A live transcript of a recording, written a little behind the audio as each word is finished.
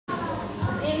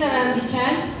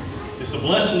dicsér. It's a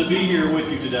blessing to be here with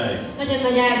you today. Nagyon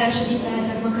nagy áldás, hogy itt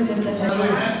lehetek ma közöttetek.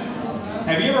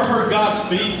 Have you ever heard God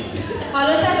speak?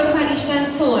 Hallottátok már Isten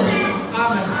szólni?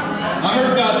 I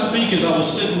heard God speak as I was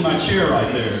sitting in my chair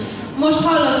right there. Most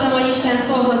hallottam, hogy Isten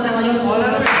szól hozzám, hogy ott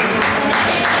voltam a székelyben.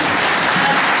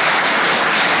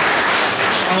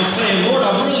 I was saying, Lord,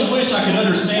 I really wish I could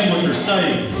understand what you're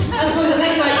saying. Azt mondta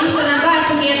neki, hogy Istenem,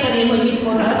 bárcsak érteném, hogy mit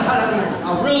mondasz.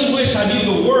 I really wish I knew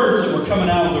the words that were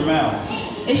coming out of their mouth.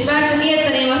 És bárcsak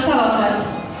érteném a szavakat.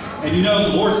 And you know,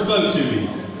 the Lord spoke to me.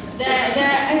 De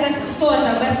ezek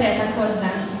szóltak, beszéltek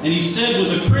hozzám. And he said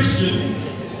with a Christian,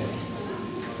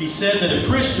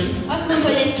 azt mondta,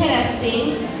 hogy egy keresztény,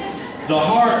 the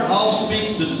heart all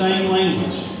speaks the same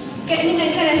language.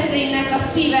 Minden kereszténynek a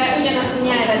szíve ugyanazt a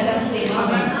nyelvet beszél.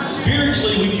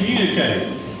 Spiritually we communicate.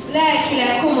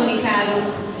 Lelkileg kommunikálunk.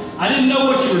 I didn't know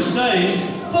what you were saying.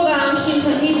 Fogalmam sincs,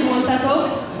 hogy mit mondtatok.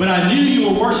 But I knew you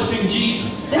were worshiping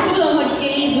Jesus. De tudom, hogy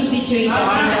Jézus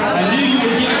dicsőítettek. I knew you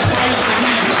were giving praise to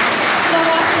Him. Tudom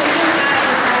azt, hogy nem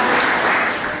áldottál.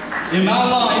 In my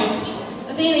life,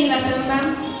 az én életemben,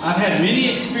 I've had many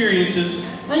experiences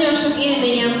nagyon sok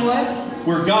élményem volt,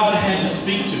 where God had to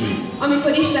speak to me.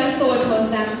 Amikor Isten szólt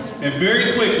hozzám. And very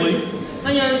quickly,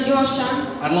 nagyon gyorsan,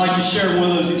 I'd like to share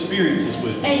one of those experiences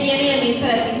with you. Egy ilyen élményt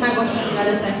szeretnék megosztani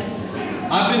veletek.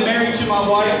 I've been married to my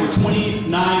wife for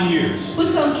 29 years.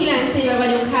 29 éve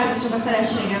vagyunk házasok a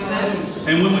feleségemmel.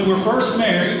 And when we were first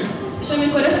married, és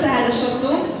amikor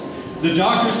összeházasodtunk, the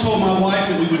doctors told my wife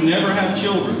that we would never have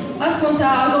children. Azt mondta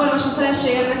az orvos a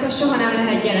feleségemnek, hogy soha nem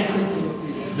lehet gyerekünk.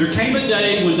 There came a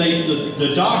day when the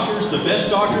doctors, the best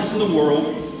doctors in the world,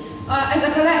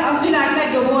 ezek a világ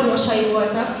legjobb orvosai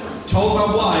voltak. Told my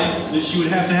wife that she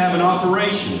would have to have an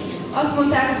operation. Azt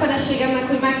mondták a feleségemnek,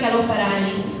 hogy meg kell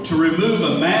operálni. To remove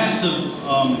a mass of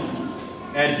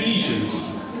adhesions,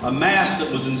 a mass that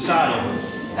was inside of her.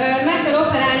 Meg kell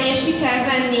operálni, és ki kell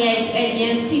venni egy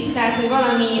ilyen cisztát, vagy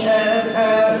valami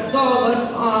dolgot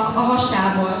a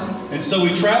hasából. And so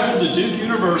we traveled to Duke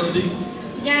University.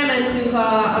 Elmentünk a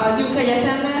Duke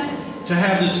Egyetemre. To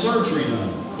have this surgery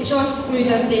done. És ott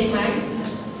műtötték meg.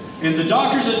 And the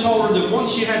doctors had told her that once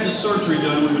she had the surgery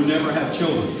done, we would never have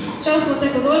children. És azt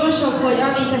mondták az orvosok, hogy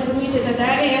amint ezt a műtétet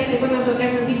elvégezték, onnantól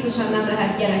kezdve biztosan nem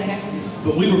lehet gyereke.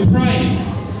 But we were praying.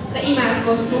 De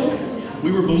imádkoztunk. We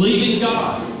were believing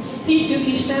God. Hittünk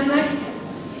Istennek.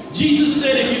 Jesus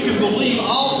said if you can believe,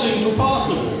 all things are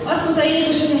possible. Azt mondta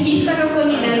Jézus, hogy ha hisztek, akkor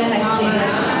minden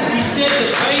lehetséges. He said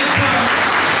that faith comes.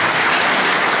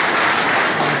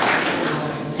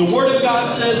 The Word of God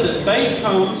says that faith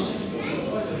comes.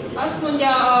 Azt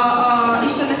mondja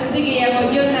Istennek az igéje,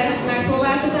 hogy jönnek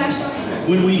megpróbáltatások.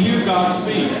 When we hear God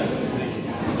speak.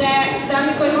 De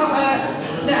amikor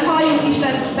halljuk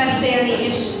Istent beszélni,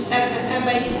 és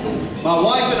ebben hiszünk. My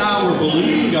wife and I were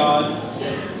believing God.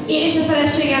 Én és a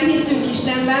feleségem hiszünk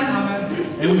Istenben.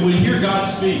 And we would hear God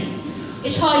speak.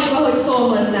 És halljuk, ahogy szól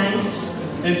hozzánk.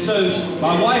 And so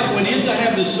my wife went in to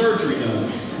have the surgery done.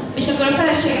 És akkor a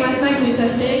feleségemet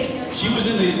megműtötték. She was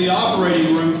in the operating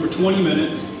room for 20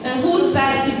 minutes. 20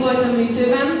 percig volt a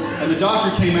műtőben. And the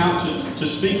doctor came out to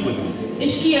speak with me.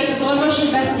 És kijött az orvos,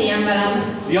 hogy beszéljen velem.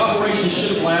 The operation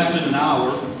should have lasted an hour.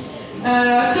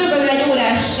 Körülbelül egy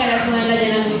órás kellett volna, hogy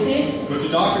legyen a műtét. But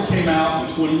the doctor came out in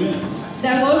 20 minutes. De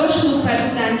az orvos 20 perc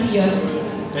után kijött.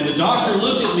 And the doctor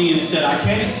looked at me and said, I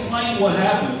can't explain what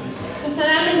happened. Aztán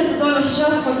elnézett az orvos, és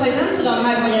azt mondta, hogy nem tudom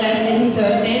megmagyarázni, hogy mi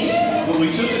történt. But we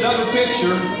took another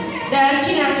picture. De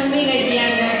csináltunk még egy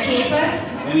ilyen képet.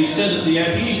 And he said that the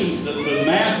adhesions, the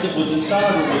mass that was inside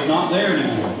of her was not there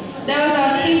anymore. De az a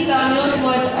ciszta, ami ott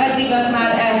volt, eddig az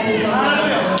már eltűnt.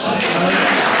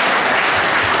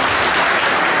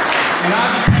 And I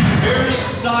became very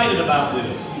excited about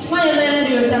this. És nagyon-nagyon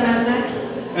örültem ennek.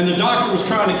 And the doctor was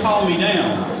trying to calm me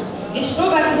down. És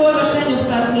próbált az orvos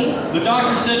lenyugtatni. The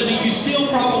doctor said to me, you still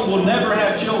probably will never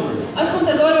have children. Azt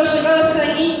mondta az orvos, hogy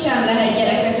valószínűleg így sem lehet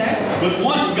gyereketek. But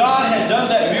once God had done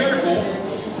that miracle,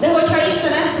 de hogyha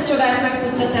Isten ezt a csodát meg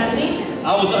tudta tenni,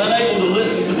 I was unable to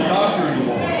listen to the doctor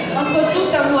anymore. Akkor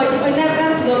tudtam, hogy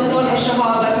nem tudom az orvosra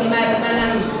hallgatni, mert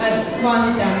nem van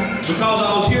hitem. Because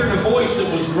I was hearing a voice that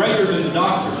was greater than the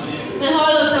doctor's. Mert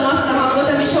hallottam azt a hangot,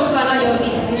 ami sokkal nagyobb,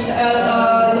 mint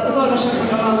az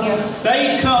orvosoknak a hangja.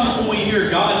 Faith comes when we hear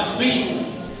God speak.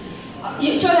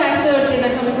 Csodák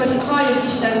történnek, amikor halljuk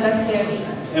Istent beszélni.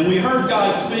 And we heard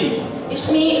God speak. És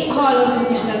mi hallottuk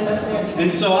Istent beszélni.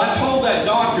 And so I told that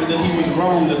doctor that he was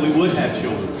wrong, that we would have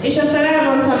children. És aztán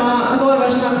elmondtam az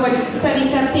orvosnak, hogy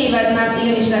szerintem téved, mert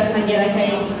igenis lesznek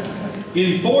gyerekeink. In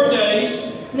 4 days,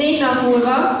 4 nap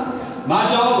múlva, my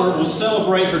daughter will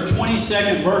celebrate her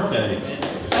 22nd birthday.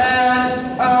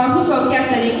 a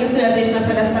 22.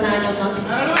 születésnapja lesz a lányomnak.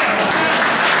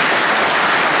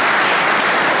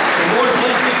 The Lord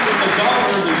blessed us with a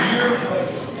daughter the year,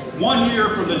 1 year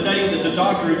from the date that the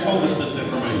doctor had told us this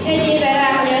information. Egy évvel rá,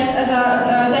 hogy ez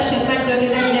az eset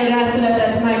megtörtént, ennyire rá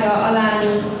született meg a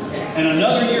lányunk. And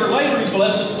another year later, He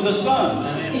blessed us with a son.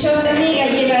 És aztán még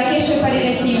egy évvel később pedig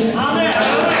egy fiunk. I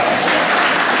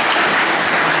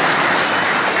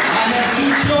have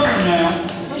 2 children now.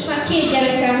 Most már 2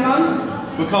 gyerekem van.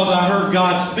 Because I heard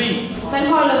God speak. Mert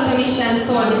hallottam Isten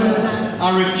szólni hozzám. I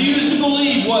refused to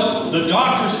believe what the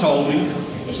doctors told me.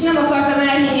 És nem akartam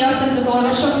elhinni azt, amit az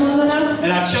orvosok mondanak.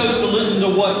 And I chose to listen to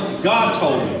what God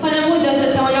told me. Hanem úgy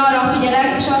döntöttem, hogy arra figyelek,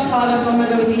 és azt hallgatom meg,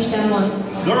 amit Isten mond.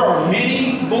 There are many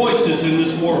voices in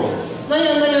this world.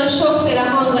 Nagyon-nagyon sokféle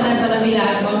hang van ebben a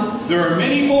világban. There are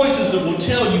many voices that will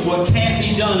tell you what can't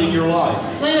be done in your life.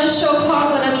 Nagyon sok hang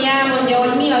van, ami elmondja,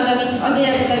 hogy mi az, amit az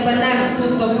életetekben nem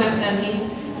tudtok megtenni.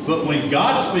 But when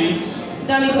God speaks,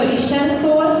 de amikor Isten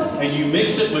szól, and you mix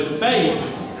it with faith,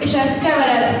 és ezt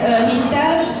kevered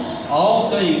hittel, all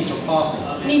things are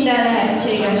possible. Minden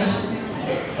lehetséges.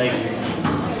 Thank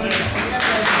you.